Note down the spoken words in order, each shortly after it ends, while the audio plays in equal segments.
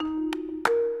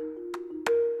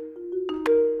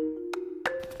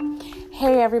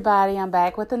Hey everybody, I'm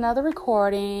back with another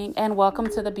recording and welcome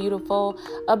to A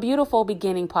Beautiful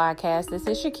Beginning podcast. This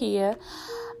is Shakia.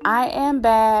 I am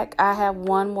back. I have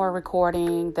one more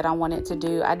recording that I wanted to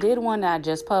do. I did one that I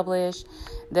just published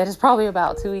that is probably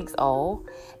about 2 weeks old.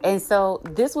 And so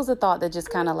this was a thought that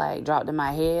just kind of like dropped in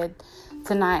my head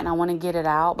tonight, and I want to get it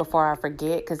out before I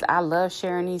forget, because I love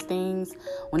sharing these things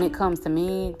when it comes to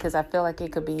me, because I feel like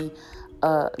it could be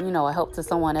a help to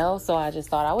someone else. So I just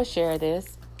thought I would share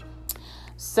this.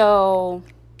 So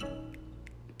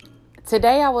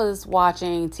today I was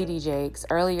watching TD Jakes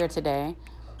earlier today,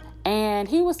 and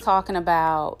he was talking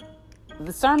about,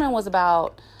 the sermon was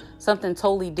about something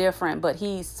totally different, but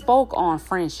he spoke on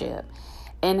friendship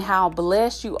and how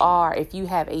blessed you are if you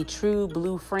have a true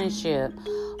blue friendship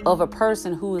of a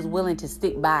person who is willing to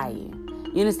stick by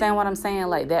you. You understand what I'm saying?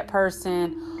 Like that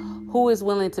person who is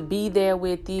willing to be there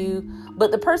with you,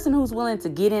 but the person who's willing to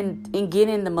get in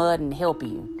the mud and help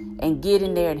you and get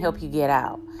in there and help you get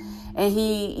out. And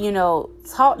he,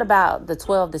 talked about the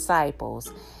 12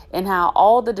 disciples and how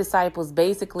all the disciples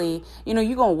basically, you're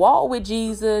going to walk with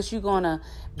Jesus. You're going to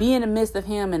be in the midst of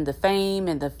him and the fame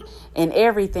and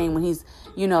everything when he's,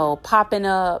 popping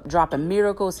up, dropping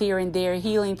miracles here and there,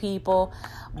 healing people.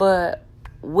 But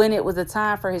when it was a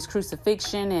time for his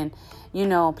crucifixion and,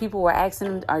 people were asking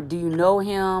him, or do you know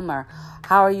him, or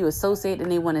how are you associated?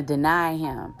 And they want to deny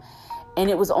him. And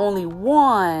it was only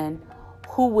one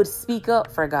who would speak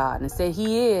up for God and say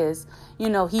he is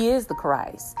the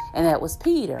Christ. And that was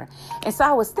Peter. And so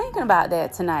I was thinking about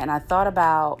that tonight, and I thought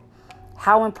about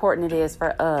how important it is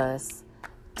for us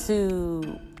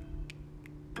to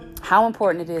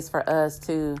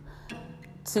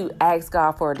ask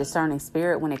God for a discerning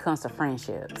spirit when it comes to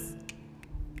friendships.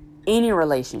 Any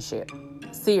relationship,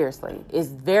 seriously, it's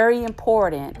very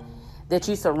important that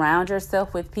you surround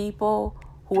yourself with people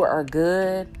who are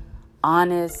good,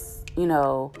 honest,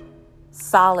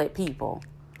 solid people.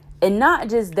 And not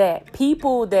just that,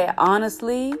 people that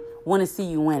honestly want to see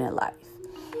you win in life.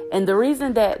 And the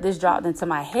reason that this dropped into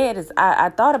my head is I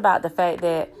thought about the fact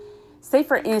that, say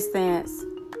for instance,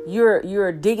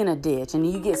 you're digging a ditch and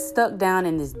you get stuck down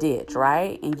in this ditch,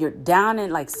 right? And you're down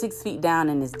in like 6 feet down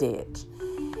in this ditch.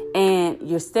 And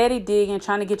you're steady digging,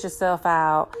 trying to get yourself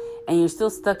out, and you're still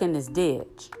stuck in this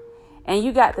ditch. And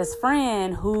you got this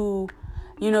friend who,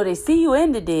 they see you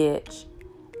in the ditch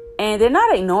and they're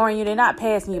not ignoring you. They're not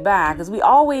passing you by, because we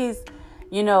always,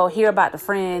 hear about the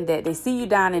friend that they see you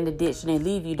down in the ditch and they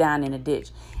leave you down in the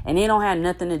ditch and they don't have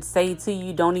nothing to say to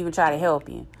you, don't even try to help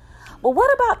you. But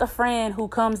what about the friend who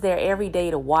comes there every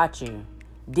day to watch you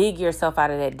dig yourself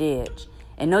out of that ditch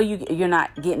and know you're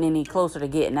not getting any closer to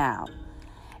getting out?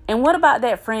 And what about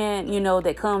that friend,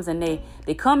 that comes and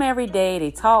they come every day,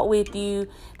 they talk with you,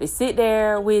 they sit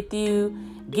there with you,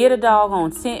 get a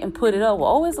doggone tent and put it up.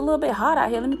 Well, it's a little bit hot out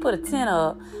here. Let me put a tent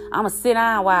up. I'm going to sit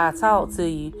down while I talk to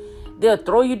you. They'll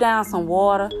throw you down some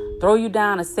water, throw you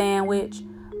down a sandwich,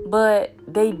 but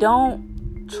they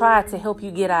don't try to help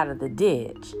you get out of the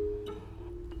ditch.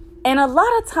 And a lot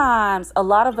of times, a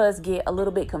lot of us get a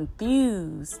little bit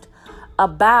confused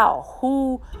about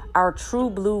who our true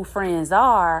blue friends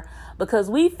are, because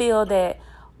we feel that,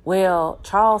 well,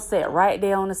 Charles sat right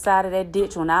there on the side of that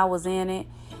ditch when I was in it,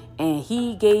 and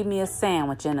he gave me a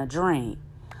sandwich and a drink.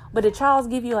 But did Charles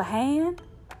give you a hand?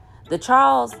 Did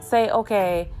Charles say,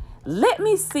 okay,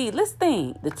 let's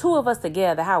think, the two of us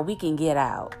together, how we can get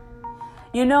out?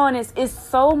 And it's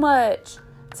so much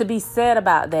to be said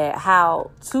about that, how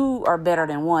two are better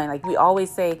than one. Like we always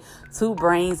say, two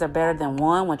brains are better than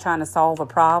one when trying to solve a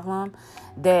problem.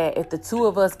 That if the two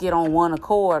of us get on one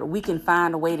accord, we can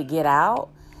find a way to get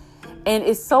out. And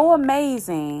it's so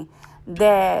amazing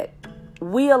that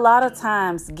we a lot of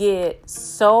times get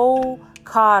so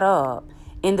caught up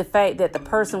in the fact that the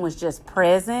person was just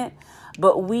present,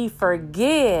 but we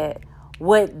forget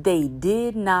what they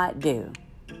did not do.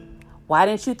 Why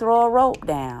didn't you throw a rope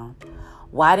down?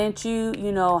 Why didn't you,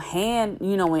 when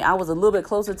I was a little bit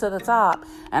closer to the top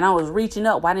and I was reaching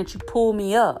up, why didn't you pull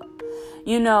me up?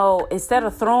 Instead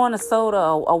of throwing a soda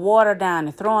or water down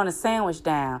and throwing a sandwich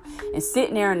down and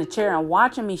sitting there in the chair and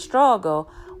watching me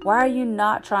struggle, why are you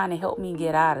not trying to help me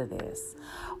get out of this?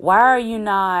 Why are you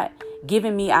not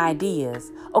giving me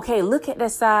ideas? Okay, look at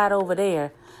that side over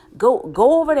there. Go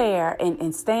over there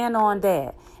and stand on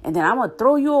that. And then I'm going to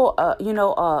throw you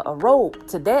a rope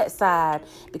to that side,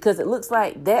 because it looks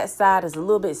like that side is a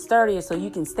little bit sturdier, so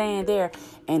you can stand there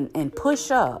and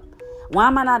push up. Why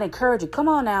am I not encouraging? Come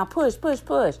on now, push.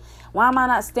 Why am I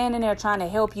not standing there trying to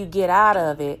help you get out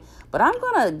of it? But I'm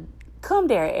going to come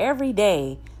there every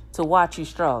day to watch you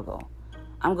struggle.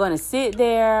 I'm going to sit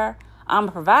there. I'm going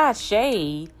to provide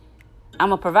shade. I'm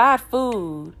going to provide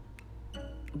food,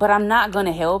 but I'm not going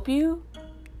to help you.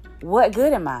 What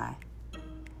good am I?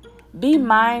 Be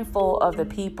mindful of the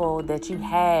people that you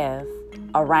have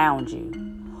around you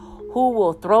who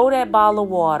will throw that bottle of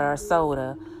water or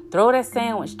soda, throw that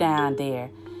sandwich down there,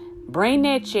 bring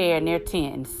their chair and their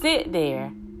tent and sit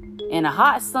there in a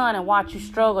hot sun and watch you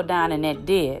struggle down in that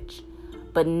ditch,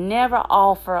 but never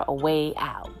offer a way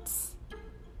out.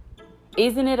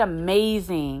 Isn't it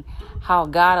amazing how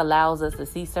God allows us to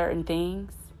see certain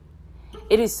things?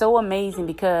 It is so amazing,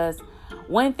 because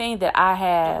one thing that I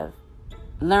have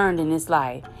learned in this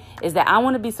life is that I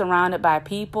want to be surrounded by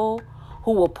people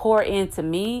who will pour into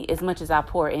me as much as I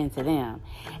pour into them.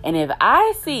 And if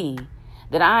I see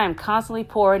that I am constantly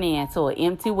pouring into an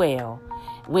empty well,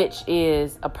 which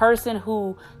is a person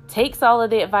who takes all of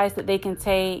the advice that they can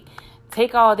take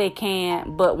all they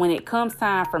can, but when it comes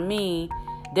time for me,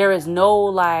 there is no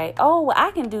like, oh, well,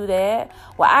 I can do that.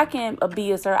 Well, I can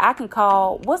be a sir. I can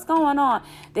call. What's going on?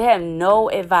 They have no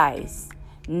advice.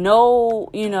 No,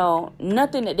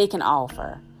 nothing that they can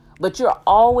offer. But you're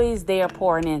always there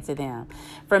pouring into them.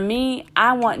 For me,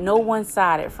 I want no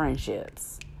one-sided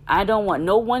friendships. I don't want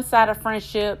no one-sided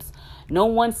friendships, no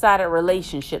one-sided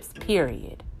relationships,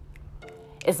 period.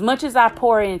 As much as I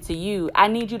pour into you, I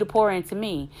need you to pour into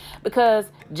me. Because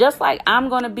just like I'm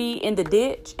going to be in the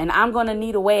ditch and I'm going to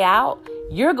need a way out,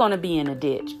 you're going to be in a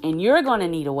ditch and you're going to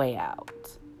need a way out.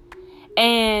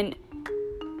 And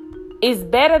it's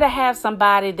better to have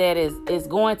somebody that is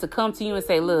going to come to you and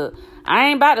say, look, I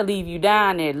ain't about to leave you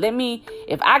down there.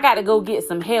 If I got to go get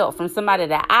some help from somebody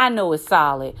that I know is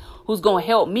solid, who's going to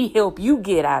help you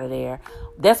get out of there,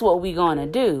 that's what we're going to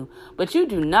do. But you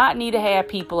do not need to have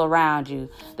people around you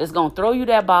that's going to throw you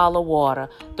that bottle of water,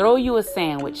 throw you a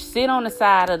sandwich, sit on the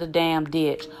side of the damn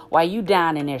ditch while you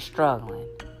down in there struggling.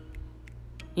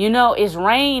 It's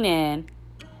raining,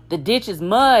 the ditch is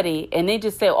muddy, and they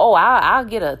just say, oh, I'll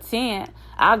get a tent.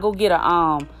 I'll go get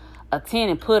a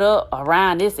tent and put up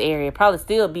around this area. Probably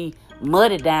still be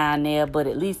muddy down there, but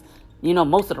at least,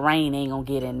 most of the rain ain't going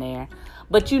to get in there.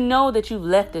 But you know that you've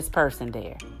left this person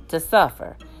there to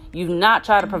suffer. You've not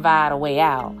tried to provide a way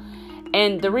out.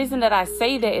 And the reason that I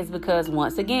say that is because,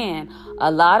 once again, a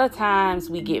lot of times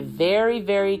we get very,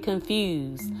 very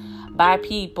confused by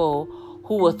people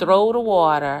who will throw the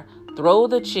water, throw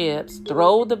the chips,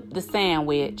 throw the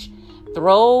sandwich,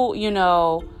 throw,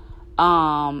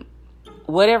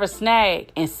 whatever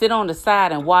snack, and sit on the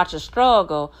side and watch us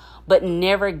struggle, but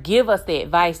never give us the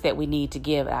advice that we need to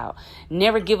give out.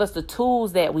 Never give us the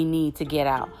tools that we need to get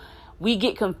out. We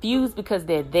get confused because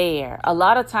they're there. A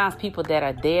lot of times people that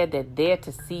are there, they're there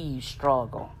to see you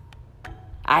struggle.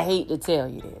 I hate to tell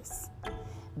you this.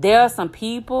 There are some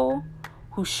people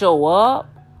who show up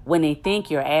when they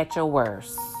think you're at your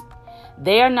worst.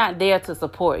 They are not there to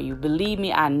support you. Believe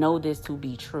me, I know this to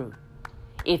be true.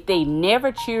 If they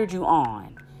never cheered you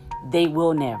on, they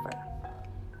will never.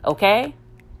 Okay?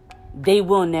 They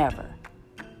will never.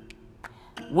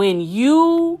 When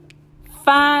you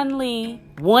finally,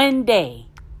 one day,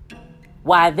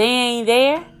 while they ain't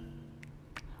there,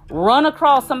 run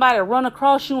across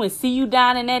you and see you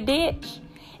down in that ditch,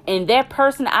 and that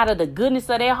person, out of the goodness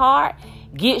of their heart,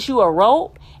 gets you a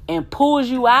rope and pulls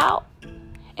you out,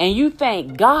 and you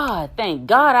thank God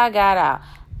I got out.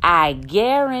 I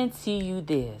guarantee you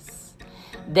this.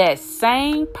 That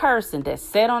same person that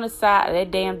sat on the side of that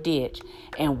damn ditch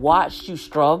and watched you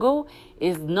struggle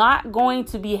is not going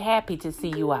to be happy to see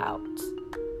you out.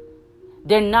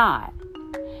 They're not.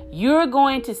 You're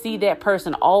going to see that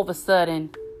person all of a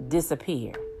sudden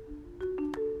disappear.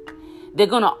 They're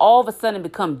going to all of a sudden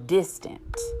become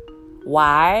distant.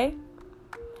 Why?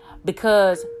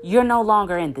 Because you're no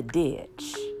longer in the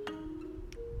ditch.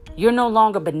 You're no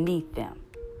longer beneath them.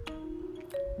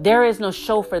 There is no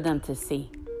show for them to see.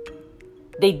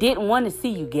 They didn't want to see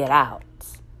you get out.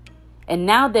 And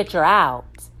now that you're out,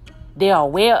 they're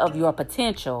aware of your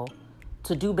potential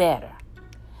to do better.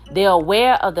 They're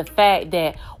aware of the fact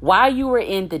that while you were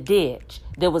in the ditch,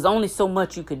 there was only so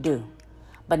much you could do.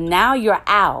 But now you're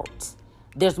out.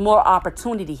 There's more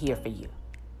opportunity here for you.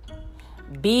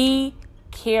 Be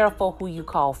careful who you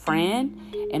call friend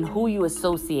and who you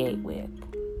associate with.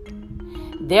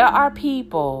 There are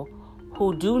people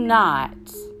who do not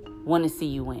want to see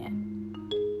you win.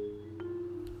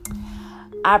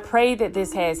 I pray that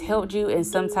this has helped you in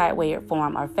some type, way, or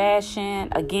form, or fashion.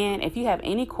 Again, if you have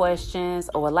any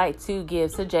questions or would like to give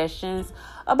suggestions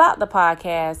about the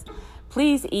podcast,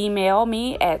 please email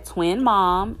me at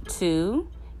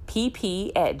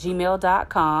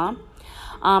twinmom2pp@gmail.com.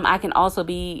 I can also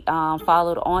be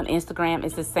followed on Instagram.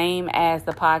 It's the same as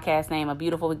the podcast name, A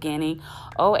Beautiful Beginning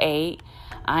 08.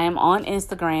 I am on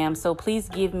Instagram, so please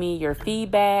give me your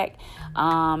feedback.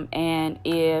 And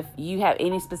if you have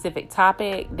any specific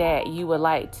topic that you would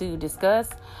like to discuss,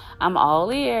 I'm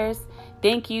all ears.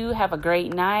 Thank you. Have a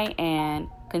great night and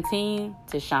continue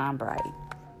to shine bright.